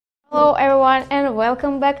Hello everyone and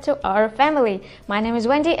welcome back to our family. My name is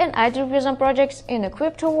Wendy and I do reviews on projects in the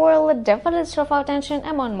crypto world that definitely deserve our attention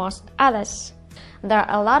among most others. There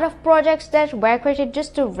are a lot of projects that were created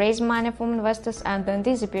just to raise money from investors and then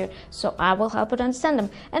disappear, so I will help you to understand them.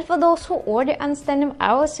 And for those who already understand them,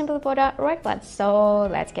 I will simply put a red flag. So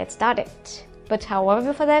let's get started. But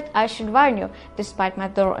however, before that, I should warn you, despite my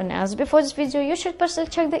thorough analysis before this video, you should personally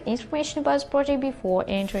check the information about this project before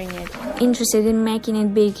entering it. Interested in making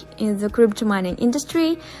it big in the crypto mining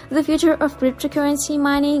industry? The future of cryptocurrency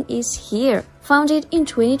mining is here. Founded in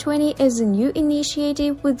 2020 as a new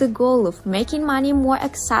initiative with the goal of making money more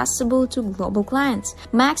accessible to global clients,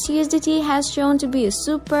 Max USDT has shown to be a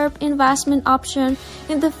superb investment option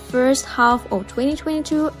in the first half of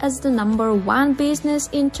 2022 as the #1 business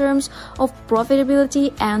in terms of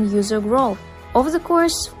profitability and user growth. Over the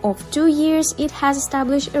course of 2 years, it has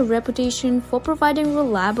established a reputation for providing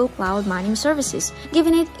reliable cloud mining services,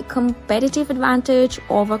 giving it a competitive advantage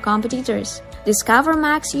over competitors. Discover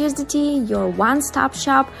Max USDT, your one-stop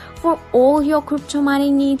shop for all your crypto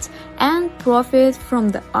mining needs, and profit from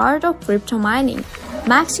the art of crypto mining.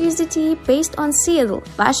 Max USDT, based on Seattle,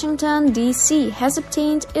 Washington, D.C., has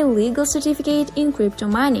obtained a legal certificate in crypto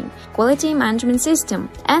mining quality management system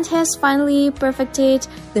and has finally perfected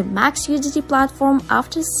the Max USDT platform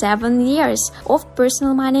after 7 years of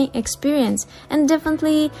personal mining experience. And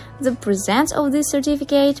definitely, the presence of this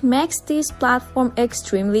certificate makes this platform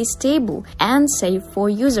extremely stable and safe for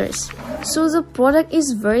users. So the product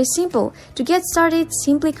is very simple. To get started,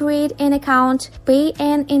 simply create an account, pay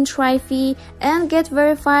an entry fee, and get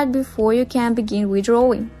verified before you can begin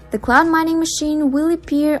withdrawing. The cloud mining machine will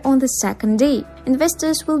appear on the second day.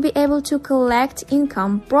 Investors will be able to collect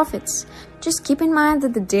income profits. Just keep in mind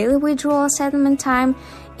that the daily withdrawal settlement time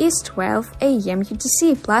is 12 AM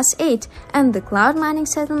UTC plus 8 and the cloud mining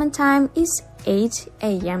settlement time is 8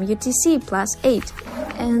 AM UTC plus 8.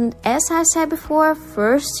 And as I said before,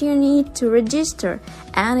 first you need to register,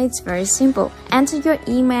 and it's very simple. Enter your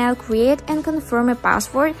email, create and confirm a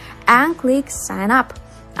password, and click sign up.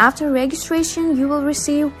 After registration, you will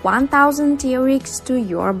receive 1000 TRX to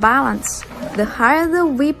your balance. The higher the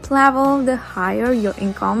VIP level, the higher your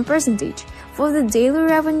income percentage. For the daily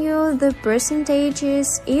revenue, the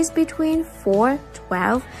percentages is between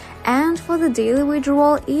 4-12, and for the daily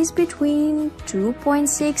withdrawal is between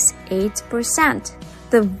 2.68%.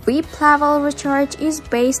 The VIP level recharge is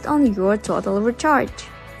based on your total recharge.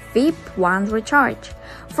 VIP 1 recharge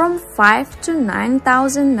from 5 to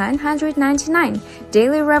 9,999,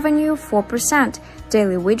 daily revenue 4%,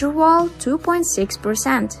 daily withdrawal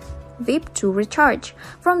 2.6%. VIP 2 recharge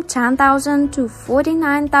from 10,000 to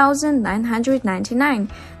 49,999,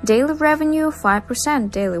 daily revenue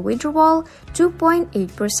 5%, daily withdrawal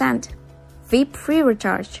 2.8%. VIP 3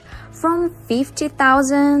 recharge from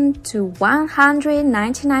 50,000 to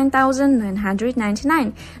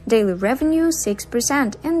 199,999, daily revenue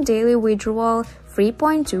 6% and daily withdrawal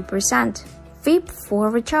 3.2%. VIP 4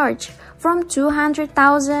 recharge from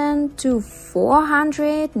 200,000 to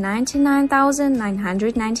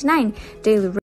 499,999, daily